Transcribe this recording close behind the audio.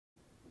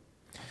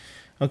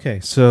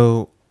Okay,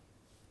 so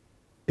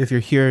if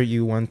you're here,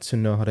 you want to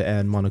know how to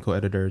add Monaco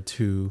editor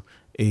to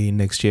a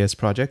Next.js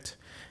project.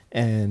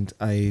 And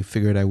I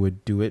figured I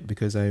would do it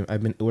because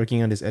I've been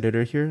working on this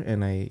editor here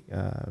and I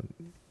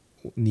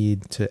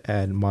need to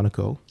add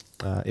Monaco.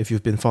 If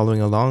you've been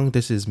following along,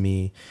 this is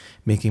me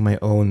making my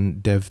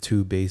own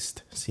Dev2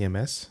 based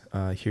CMS.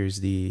 Here's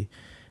the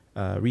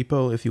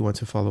repo if you want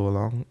to follow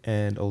along.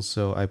 And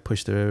also I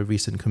pushed a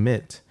recent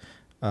commit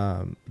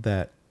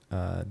that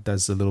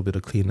does a little bit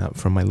of cleanup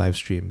from my live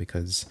stream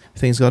because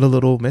things got a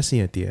little messy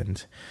at the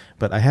end.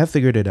 But I have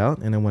figured it out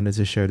and I wanted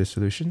to share the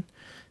solution.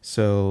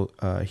 So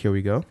here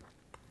we go.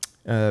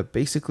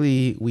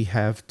 Basically, we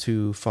have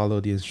to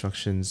follow the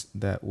instructions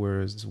that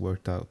was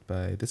worked out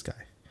by this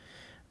guy.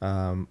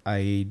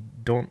 I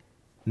don't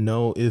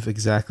know if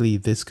exactly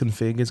this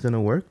config is going to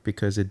work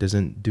because it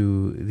doesn't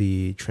do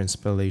the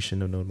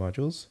transpilation of node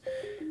modules,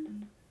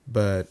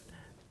 but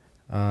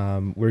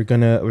we're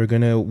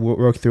gonna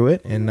work through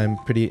it, and I'm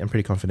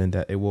pretty confident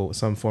that it will,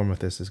 some form of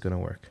this is gonna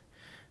work.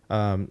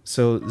 God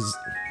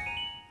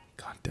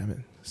damn it,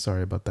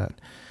 sorry about that.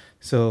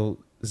 So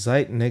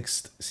Zeit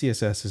Next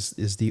CSS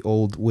is the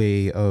old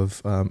way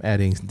of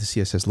adding the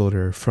CSS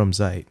loader from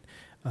Zeit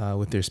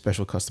with their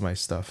special customized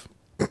stuff.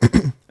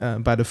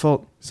 By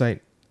default, Zeit,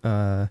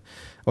 or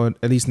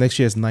at least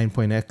Next.js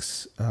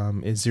 9.x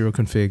is zero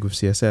config with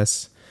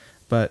CSS,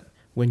 but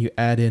when you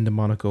add in the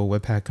Monaco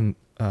Webpack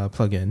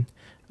plugin,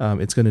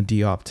 it's going to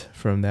de-opt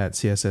from that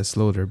CSS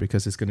loader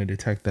because it's going to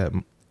detect that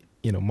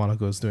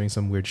Monaco is doing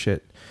some weird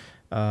shit.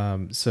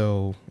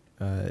 You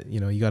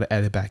got to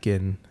add it back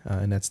in,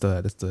 and that's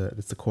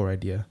the core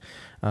idea.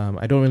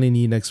 I don't really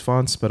need Next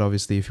fonts, but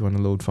obviously if you want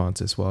to load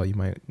fonts as well, you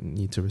might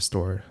need to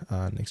restore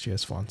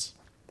Next.js fonts.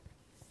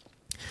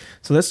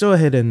 So let's go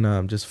ahead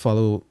and just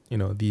follow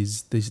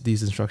these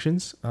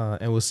instructions,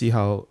 and we'll see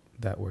how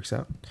that works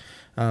out.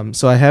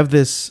 So I have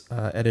this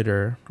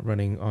editor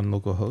running on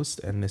localhost,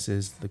 and this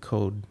is the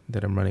code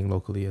that I'm running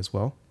locally as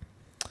well.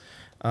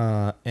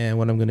 And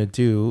what I'm going to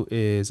do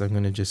is I'm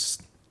going to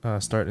just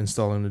start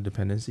installing the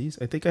dependencies.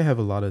 I think I have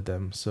a lot of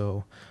them,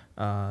 so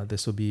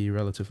this will be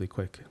relatively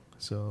quick.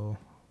 So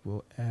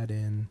we'll add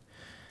in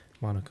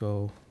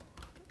Monaco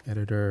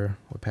editor,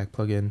 Webpack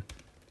plugin.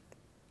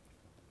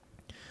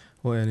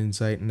 We'll add in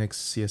Zeit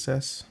Next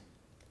CSS.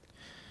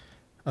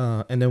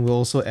 And then we'll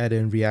also add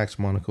in React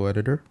Monaco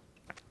editor.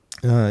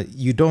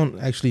 You don't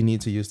actually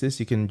need to use this.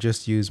 You can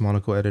just use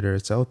Monaco editor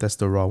itself. That's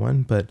the raw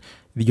one, but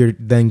you're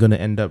then going to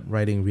end up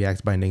writing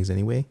React bindings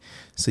anyway.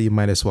 So you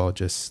might as well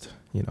just,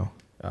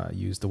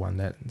 use the one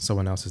that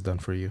someone else has done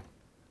for you.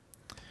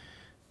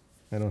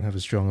 I don't have a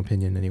strong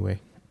opinion anyway.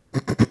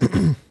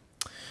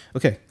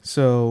 Okay,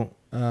 so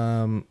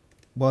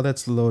while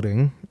that's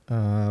loading,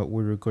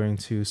 we're going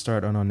to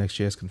start on our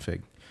Next.js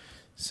config.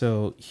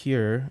 So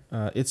here,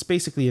 it's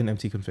basically an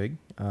empty config.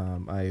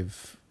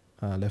 I've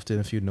left in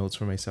a few notes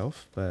for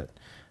myself, but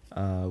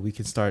we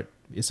can start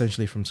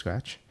essentially from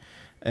scratch.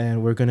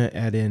 And we're going to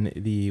add in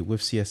the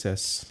with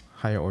CSS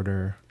higher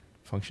order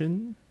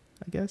function,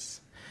 I guess,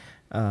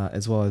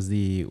 as well as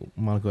the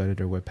Monaco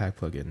editor Webpack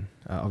plugin.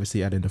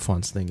 Obviously add in the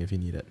fonts thing if you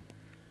need it.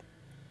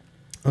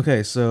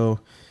 Okay, so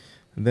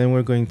then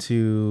we're going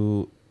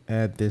to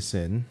add this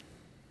in.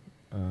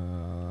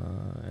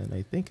 And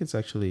I think it's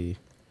actually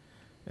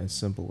as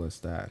simple as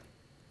that.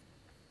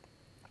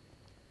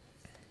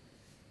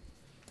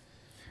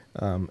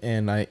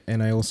 And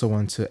I also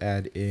want to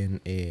add in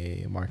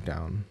a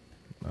markdown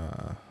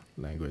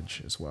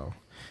language as well.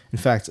 In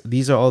fact,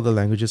 these are all the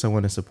languages I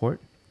want to support.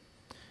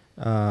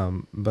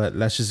 But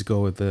let's just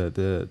go with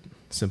the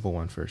simple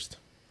one first.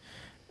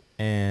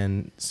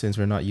 And since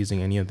we're not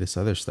using any of this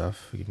other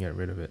stuff, we can get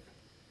rid of it.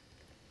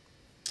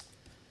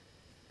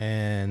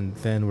 And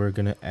then we're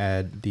going to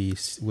add the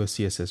with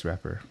CSS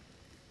wrapper.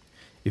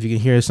 If you can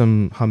hear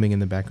some humming in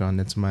the background,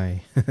 that's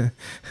my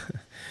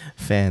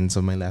fans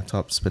on my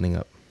laptop spinning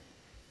up.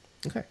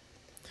 Okay.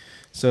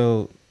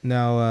 So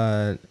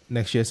now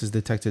Next.js has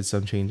detected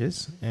some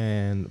changes,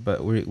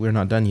 but we're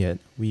not done yet.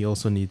 We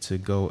also need to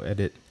go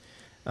edit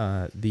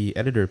the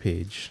editor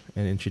page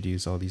and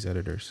introduce all these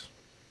editors.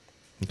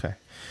 Okay.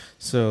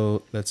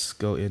 So let's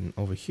go in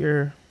over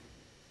here.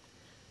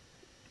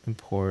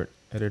 Import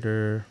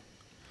editor.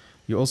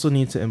 You also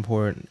need to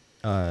import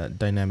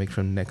dynamic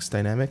from Next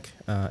dynamic,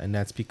 and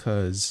that's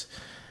because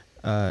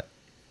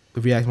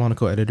React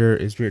Monaco editor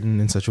is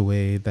written in such a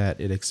way that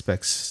it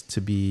expects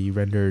to be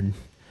rendered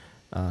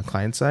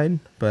client side,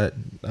 but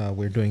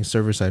we're doing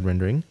server side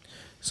rendering.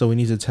 So we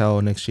need to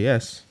tell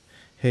Next.js,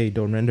 hey,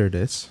 don't render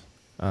this.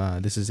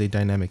 This is a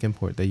dynamic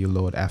import that you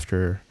load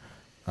after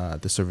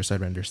the server side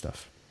render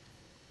stuff.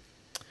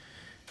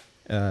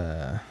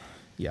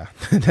 Yeah,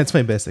 that's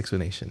my best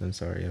explanation. I'm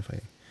sorry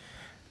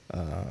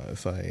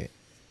if I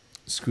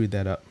screwed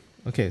that up.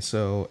 Okay,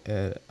 so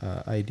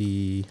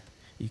ID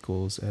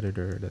equals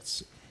editor.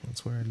 That's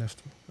where I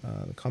left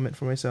the comment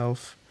for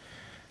myself.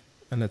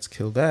 And let's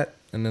kill that.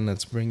 And then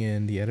let's bring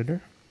in the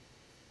editor.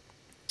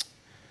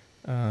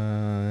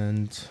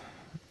 And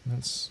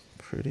that's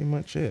pretty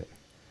much it.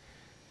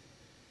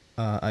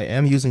 I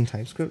am using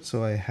TypeScript,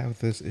 so I have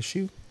this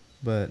issue,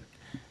 but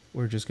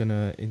we're just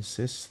gonna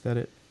insist that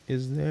it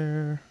is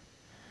there.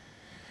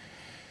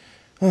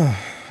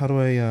 How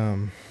do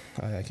I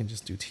can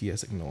just do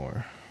ts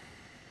ignore,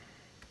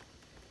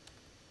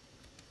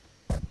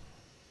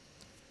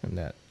 and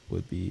that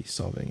would be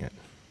solving it.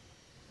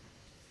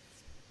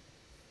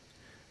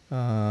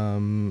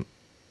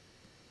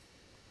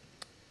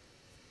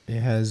 It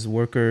has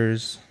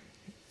workers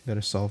that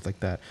are solved like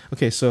that.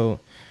 Okay, so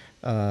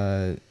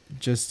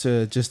just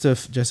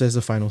as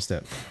a final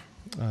step,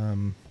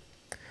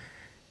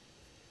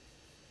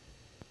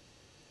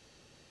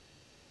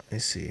 I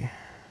see.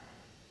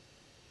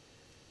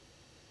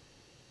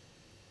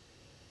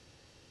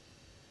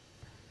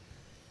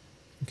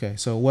 Okay,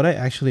 so what I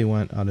actually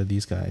want out of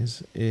these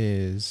guys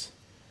is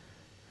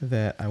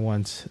that I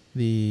want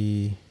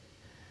the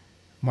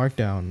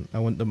markdown. I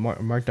want the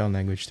markdown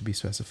language to be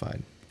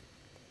specified,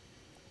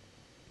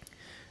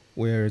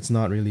 where it's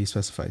not really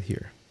specified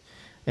here.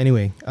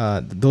 Anyway,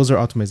 those are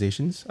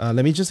optimizations.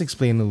 Let me just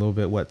explain a little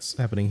bit what's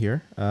happening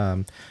here.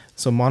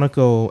 So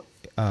Monaco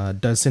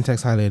does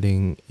syntax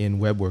highlighting in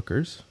web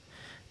workers.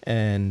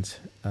 And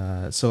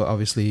so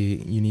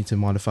obviously you need to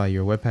modify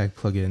your Webpack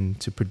plugin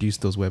to produce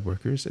those web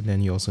workers. And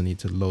then you also need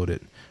to load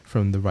it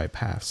from the right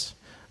paths.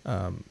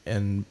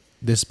 And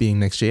this being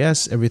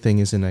Next.js, everything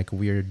is in like a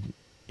weird,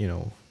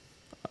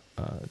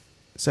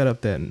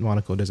 setup that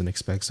Monaco doesn't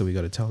expect. So we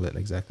got to tell it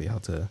exactly how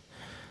to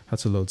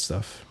load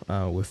stuff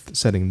with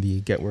setting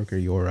the get worker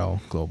URL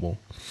global.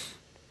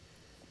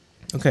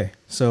 Okay,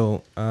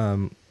 so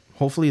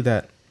hopefully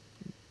that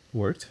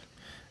worked.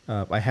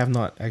 I have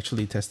not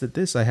actually tested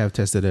this. I have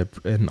tested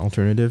an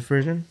alternative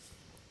version,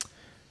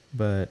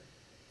 but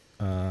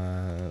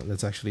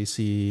let's actually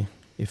see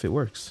if it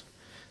works.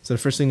 So the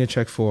first thing to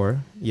check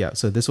for,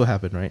 so this will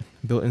happen, right?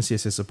 Built-in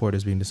CSS support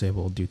is being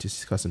disabled due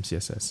to custom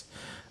CSS.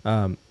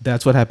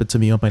 That's what happened to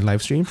me on my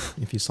live stream.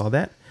 If you saw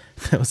that,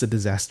 that was a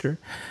disaster.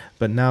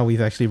 But now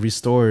we've actually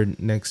restored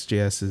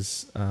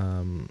Next.js's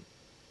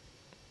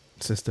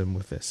system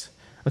with this.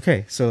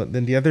 Okay, so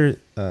then the other,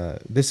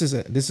 this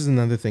is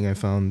another thing I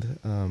found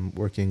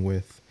working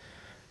with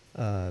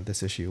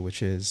this issue,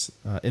 which is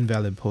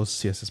invalid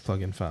post CSS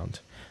plugin found.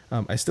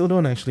 I still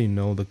don't actually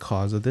know the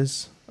cause of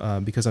this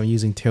because I'm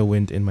using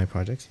Tailwind in my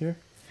projects here.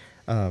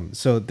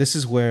 So this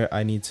is where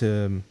I need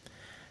to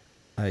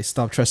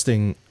stop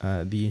trusting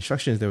the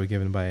instructions that were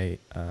given by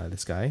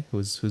this guy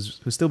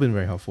who's still been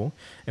very helpful,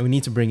 and we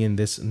need to bring in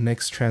this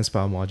next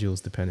transpile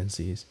modules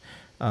dependencies,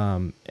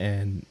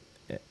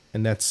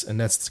 and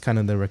that's kind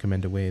of the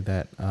recommended way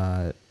that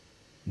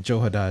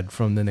Joe Haddad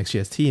from the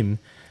Next.js team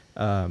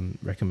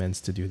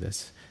recommends to do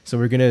this. So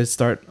we're gonna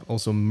start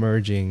also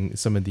merging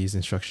some of these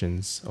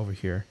instructions over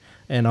here,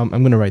 and I'm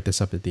gonna write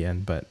this up at the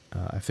end. But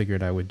I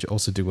figured I would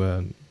also do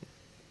a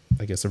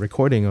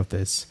recording of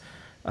this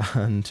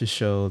to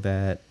show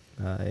that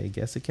I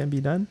guess it can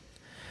be done.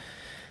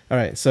 All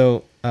right,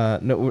 so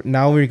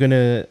now we're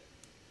gonna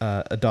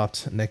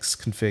adopt next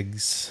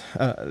configs,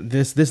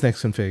 this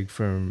next config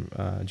from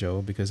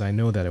Joe, because I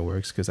know that it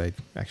works because I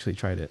actually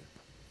tried it.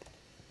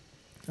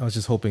 I was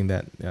just hoping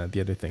that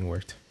the other thing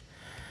worked,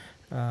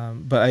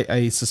 but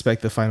I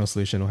suspect the final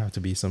solution will have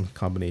to be some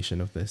combination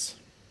of this.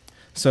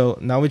 So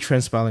now with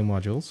transpiling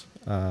modules,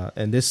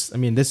 and this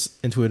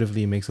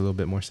intuitively makes a little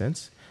bit more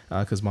sense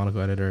because Monaco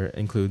editor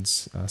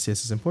includes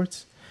CSS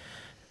imports,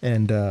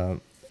 and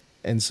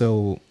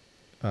so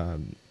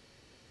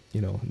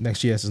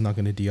Next.js is not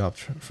going to de-opt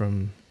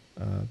from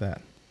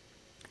that.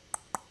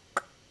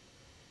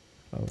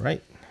 All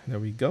right, there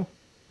we go.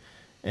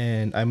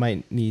 And I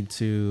might need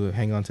to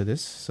hang on to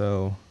this,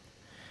 so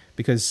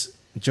because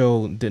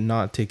Joe did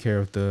not take care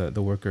of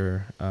the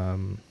worker,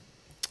 the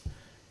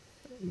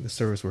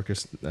service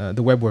workers,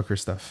 the web worker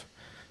stuff.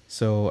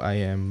 So I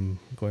am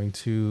going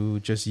to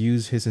just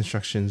use his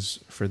instructions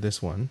for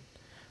this one,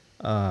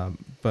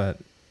 but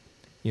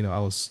I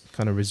was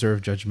kind of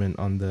reserve judgment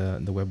on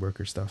the web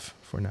worker stuff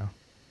for now.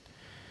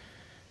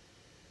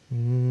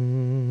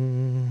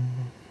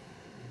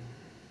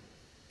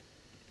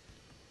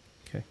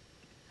 Okay,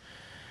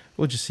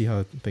 we'll just see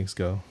how things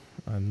go.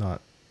 I'm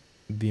not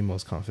the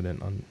most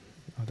confident on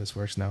how this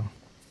works now,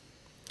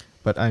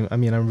 but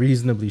I'm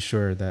reasonably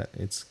sure that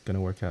it's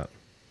gonna work out.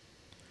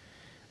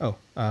 Oh,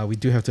 we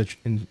do have to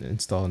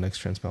install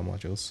Next Transpile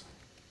Modules.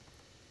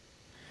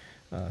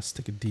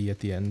 Stick a D at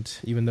the end,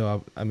 even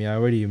though I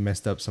already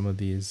messed up some of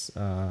these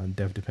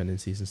dev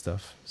dependencies and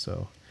stuff,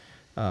 so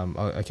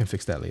I can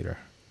fix that later.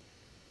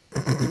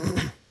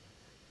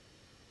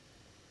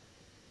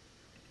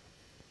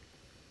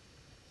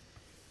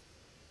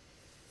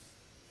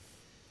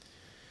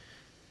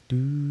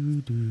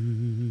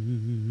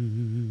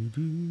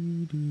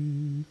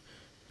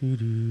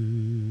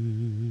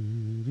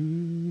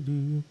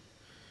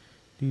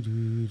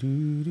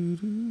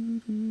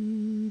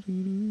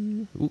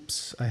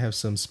 Oops, I have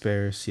some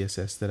spare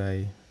CSS that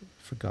I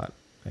forgot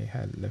I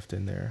had left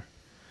in there.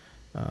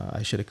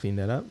 I should have cleaned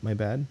that up, my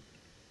bad.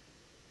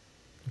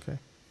 Okay,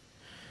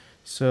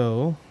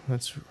 so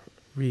let's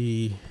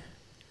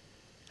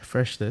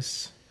refresh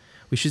this.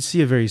 we should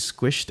see a very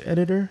squished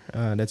editor.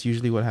 That's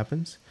usually what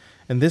happens.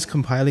 And this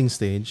compiling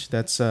stage,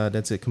 that's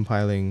it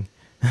compiling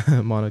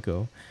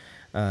Monaco.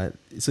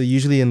 So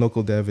usually in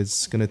local dev,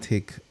 it's gonna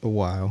take a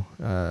while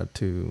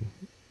to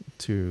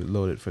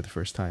load it for the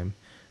first time.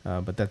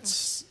 But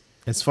that's,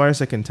 as far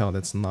as I can tell,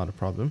 that's not a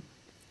problem.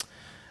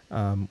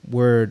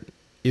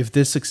 If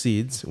this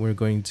succeeds, we're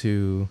going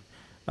to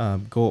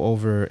go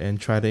over and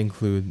try to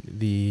include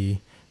the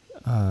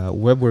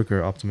web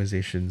worker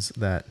optimizations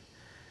that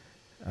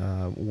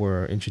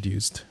were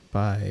introduced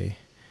by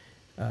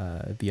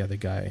the other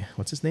guy.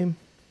 What's his name?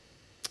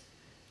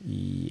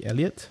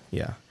 Elliot?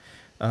 Yeah.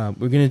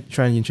 We're going to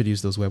try and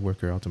introduce those web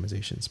worker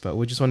optimizations, but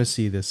we just want to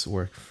see this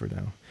work for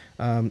now.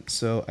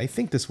 So I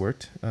think this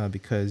worked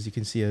because you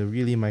can see a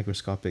really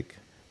microscopic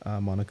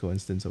Monaco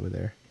instance over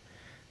there.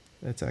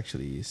 Let's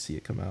actually see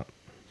it come out.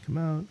 Come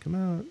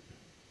out.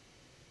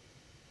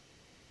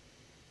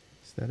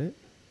 Is that it?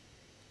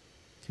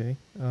 Okay.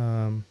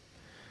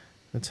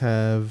 Let's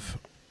have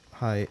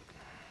height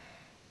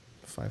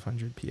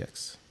 500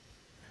 px.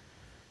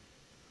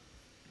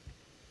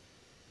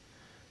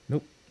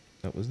 Nope,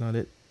 that was not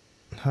it.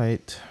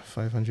 Height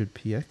 500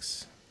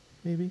 px,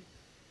 maybe.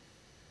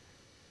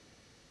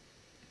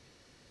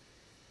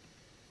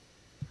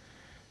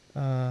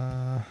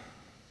 All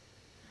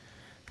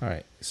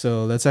right,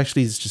 so let's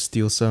actually just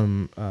steal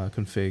some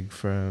config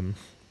from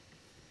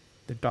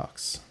the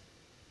docs.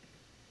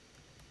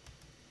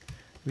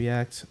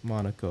 React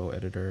Monaco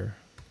editor.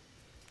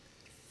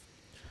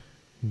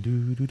 Okay,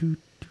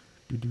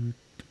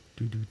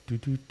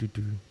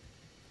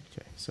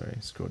 sorry,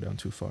 scroll down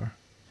too far.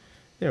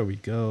 There we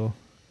go.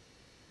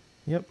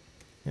 Yep,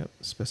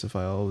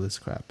 specify all this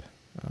crap.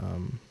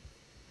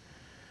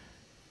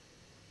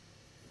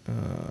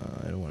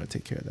 I don't want to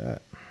take care of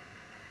that.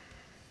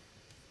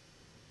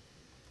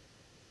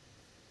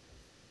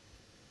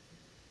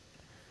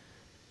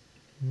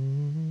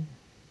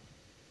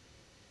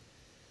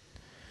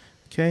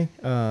 Okay,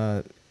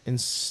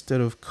 instead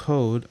of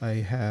code, I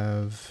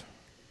have,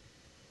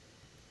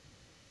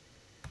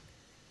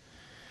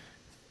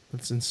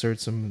 let's insert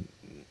some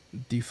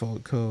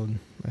default code.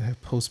 I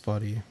have post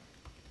body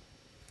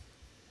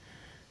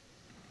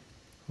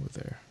over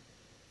there.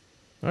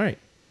 All right,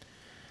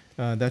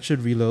 that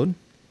should reload.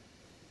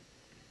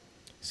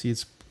 See,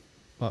 it's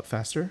a lot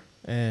faster.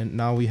 And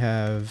now we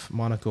have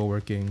Monaco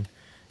working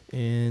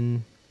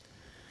in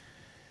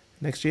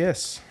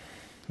Next.js,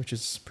 which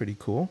is pretty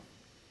cool.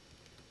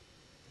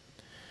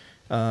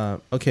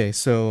 Okay,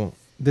 so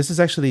this is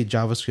actually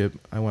JavaScript.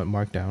 I want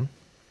Markdown.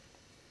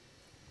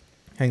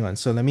 Hang on,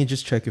 so let me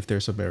just check if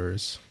there's some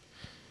errors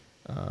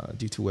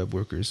due to web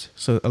workers.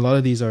 So a lot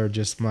of these are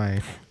just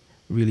my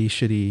really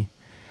shitty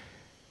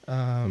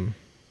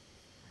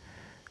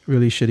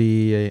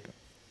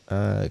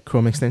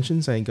Chrome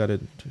extensions. I got to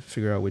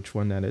figure out which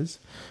one that is.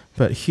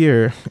 But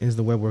here is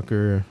the web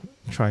worker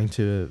trying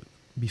to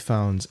be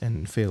found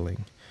and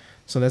failing.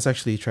 So let's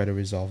actually try to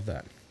resolve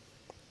that.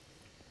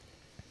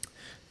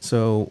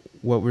 So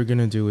what we're going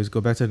to do is go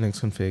back to the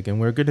next config,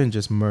 and we're going to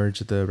just merge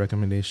the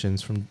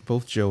recommendations from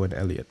both Joe and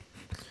Elliot.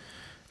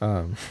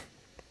 So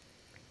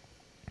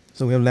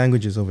we have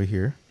languages over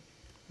here.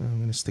 I'm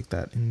going to stick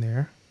that in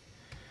there.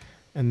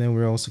 And then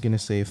we're also going to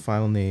say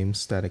file name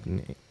static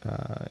name,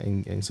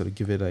 and sort of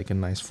give it like a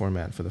nice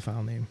format for the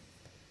file name.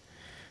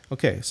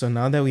 Okay, so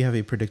now that we have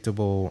a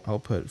predictable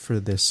output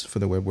for this, for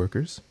the web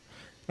workers,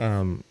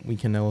 we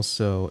can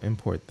also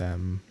import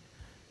them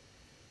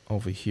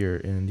over here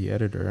in the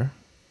editor.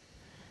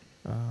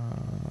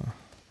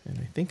 And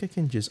I think I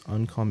can just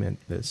uncomment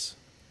this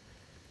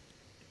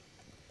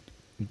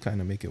and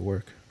kind of make it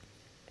work.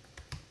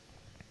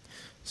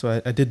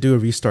 So I did do a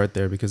restart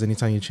there, because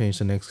anytime you change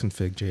the next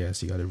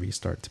config.js, you got to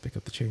restart to pick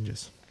up the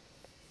changes.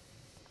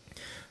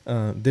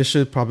 This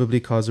should probably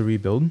cause a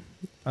rebuild,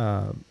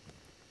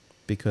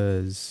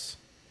 because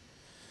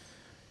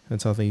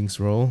that's how things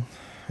roll,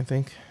 I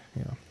think.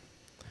 Yeah.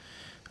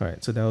 All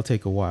right, so that'll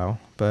take a while,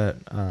 but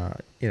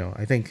you know,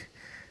 I think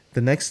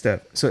the next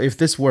step, so if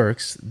this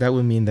works, that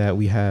would mean that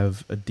we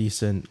have a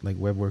decent like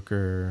web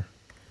worker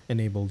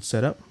enabled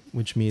setup,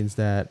 which means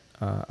that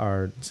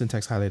our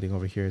syntax highlighting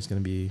over here is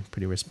going to be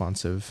pretty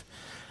responsive,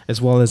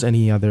 as well as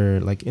any other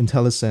like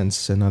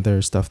IntelliSense and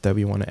other stuff that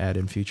we want to add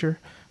in future.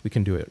 We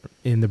can do it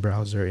in the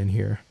browser in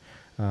here.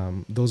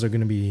 Those are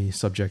going to be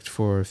subject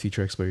for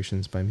future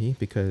explorations by me,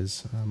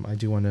 because I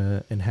do want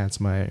to enhance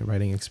my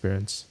writing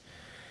experience.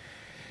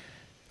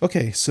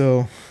 Okay,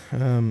 so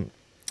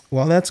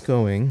while that's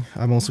going,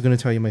 I'm also going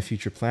to tell you my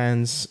future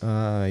plans.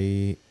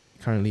 I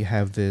currently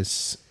have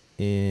this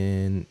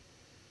in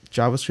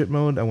JavaScript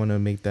mode. I want to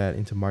make that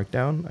into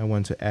Markdown. I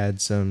want to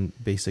add some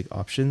basic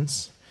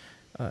options.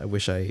 I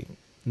wish I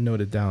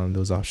noted down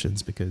those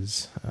options,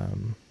 because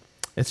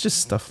it's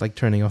just stuff like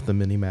turning off the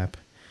minimap.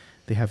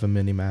 They have a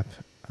minimap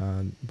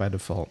by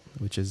default,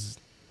 which is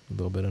a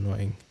little bit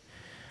annoying.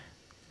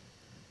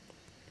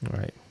 All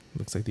right,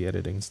 looks like the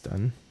editing's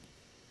done.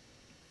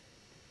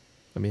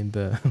 I mean,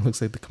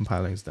 looks like the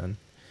compiling's done.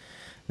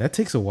 That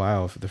takes a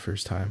while for the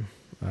first time.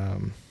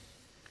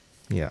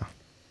 Yeah.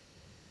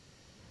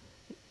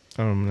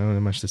 I don't know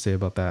much to say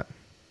about that.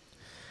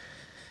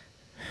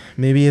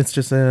 Maybe it's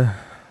just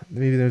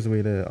maybe there's a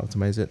way to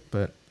optimize it,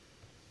 but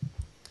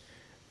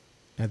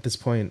at this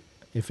point,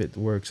 if it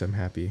works, I'm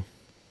happy.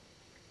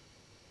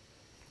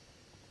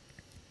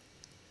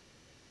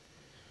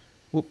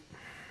 Whoop.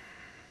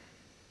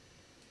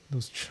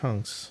 Those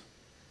chunks,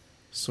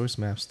 source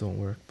maps don't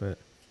work, but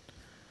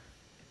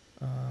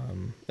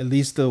at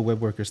least the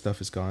web worker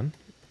stuff is gone.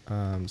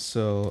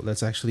 So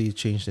let's actually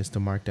change this to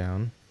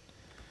Markdown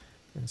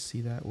and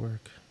see that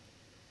work.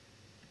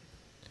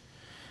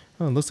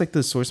 Oh, it looks like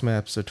the source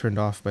maps are turned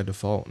off by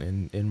default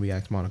in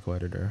React Monaco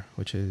editor,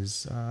 which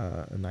is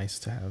nice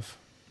to have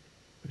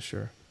for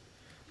sure.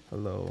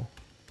 Hello.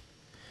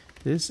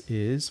 This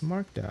is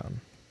Markdown.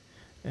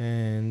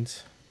 And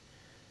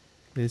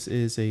this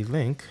is a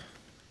link,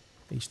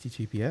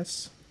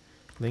 https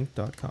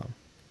link.com.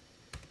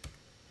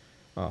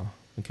 Oh,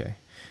 okay.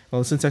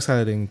 Well, syntax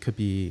highlighting could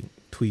be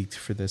tweaked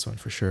for this one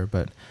for sure,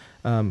 but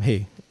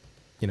hey,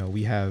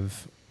 we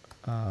have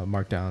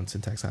Markdown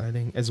syntax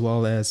highlighting as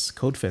well as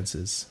code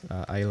fences.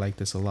 I like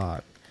this a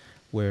lot,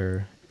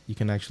 where you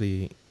can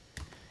actually,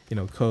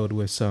 code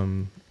with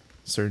some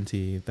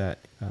certainty that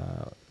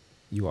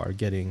you are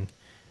getting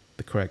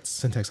the correct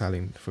syntax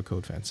highlighting for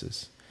code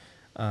fences.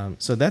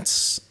 So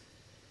that's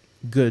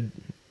good.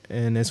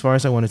 And as far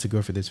as I wanted to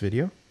go for this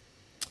video,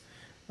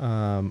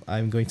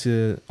 I'm going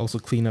to also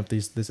clean up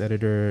this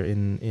editor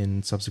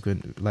in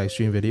subsequent live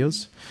stream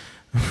videos.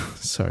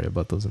 Sorry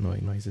about those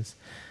annoying noises.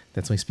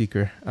 That's my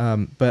speaker.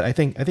 But I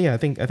think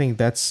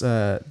that's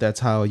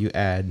how you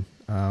add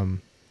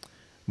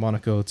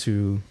Monaco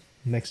to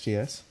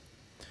Next.js.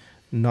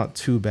 Not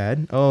too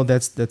bad. Oh,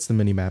 that's the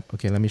mini map.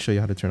 Okay, let me show you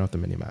how to turn off the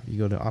mini map. You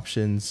go to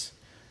options,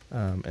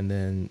 and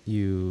then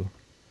you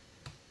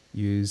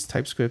use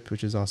TypeScript,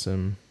 which is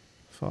awesome.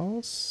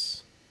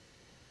 False.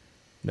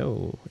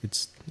 No,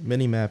 it's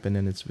mini map and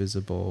then it's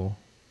visible.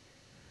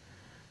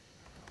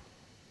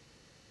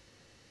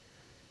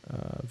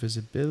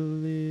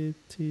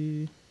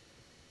 Visibility.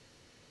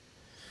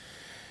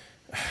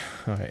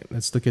 All right,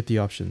 let's look at the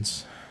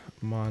options.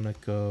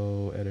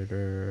 Monaco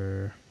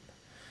editor.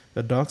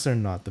 The docs are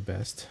not the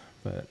best,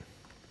 but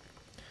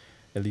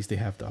at least they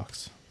have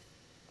docs.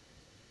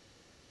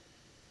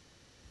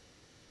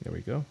 There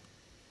we go.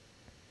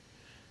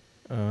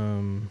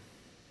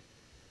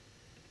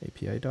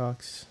 API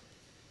docs.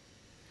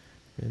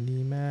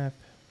 Mini map,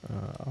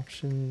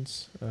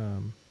 options,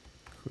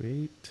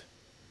 create,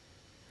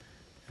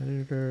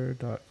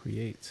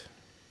 editor.create.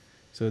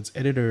 So it's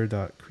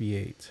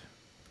editor.create.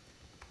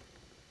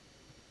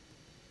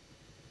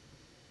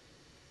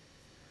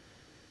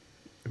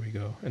 There we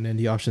go. And then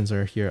the options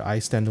are here.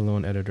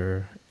 standalone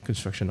editor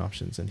construction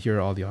options. And here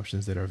are all the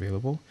options that are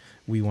available.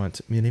 We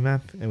want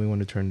minimap and we want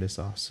to turn this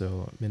off.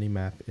 So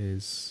minimap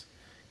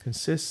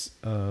consists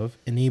of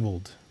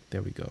enabled.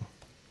 There we go.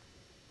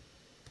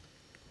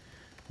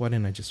 Why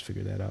didn't I just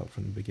figure that out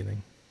from the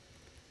beginning?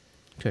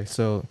 Okay,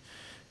 so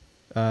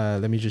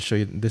let me just show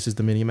you. This is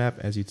the minimap.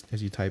 As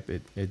you type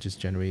it, it just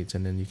generates,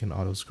 and then you can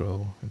auto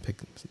scroll and pick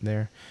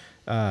there.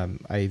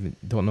 I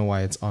don't know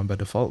why it's on by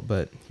default,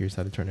 but here's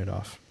how to turn it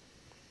off.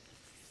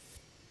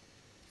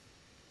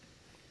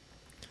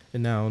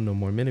 And now no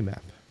more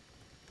minimap,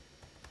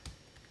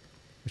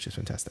 which is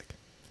fantastic.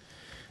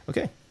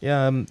 Okay,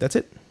 yeah, that's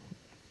it.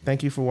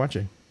 Thank you for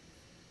watching.